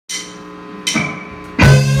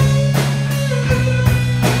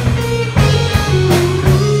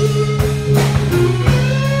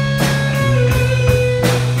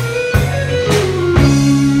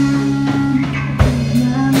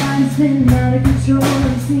get control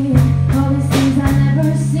of seeing all these things I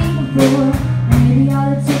never seen before. Maybe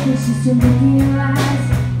all it took was just to look in your eyes.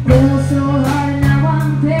 Feel so hard and now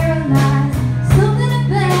I'm paralyzed. Something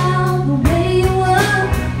about the way you walk,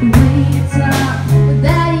 the way you talk,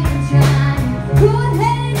 without even trying. Go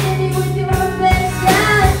ahead and hit me with your best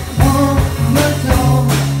shot. Oh, you're so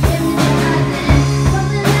hypnotizing.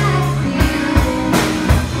 Something like a feeling.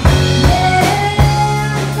 Yeah,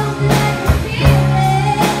 something like a feeling.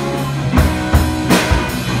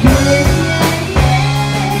 Yeah, yeah,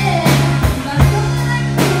 yeah. Got something like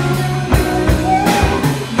a feeling.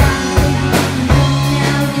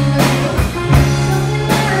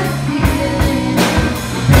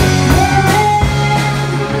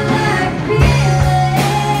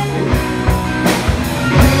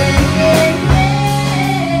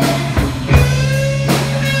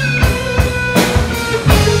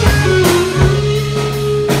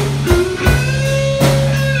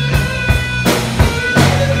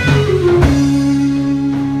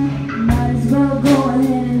 Might as well go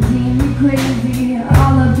ahead and deem me crazy.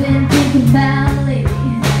 All I've been thinking about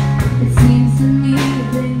lately, it seems to me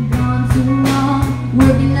I've been gone too long,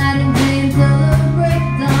 working night and day until the break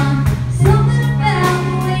of dawn. Something about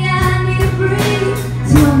the way I need to breathe.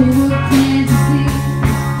 Tell me, what can't you see?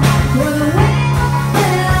 For the way I'm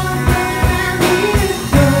turning around here,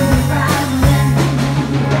 close your eyes and let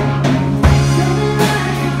me know. Something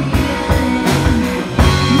like a feeling.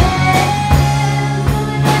 Yeah,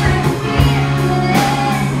 something like a feeling.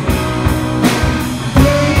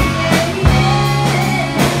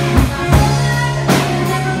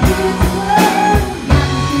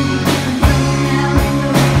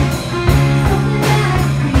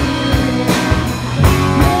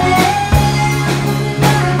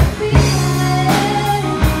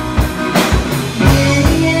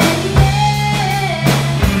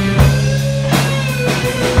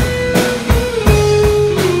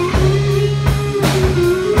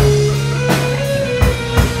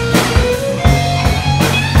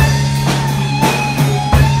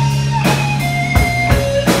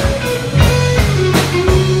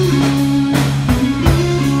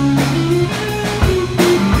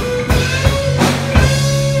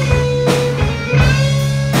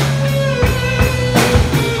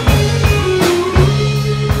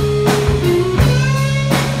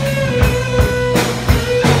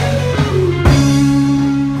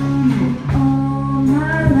 All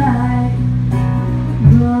my life,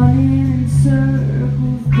 running in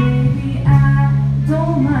circles, baby, I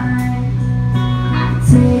don't mind.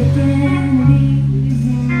 Taking it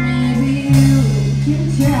easy, maybe you can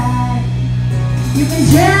try. You can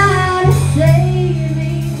try to save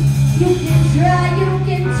me. You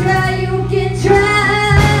can try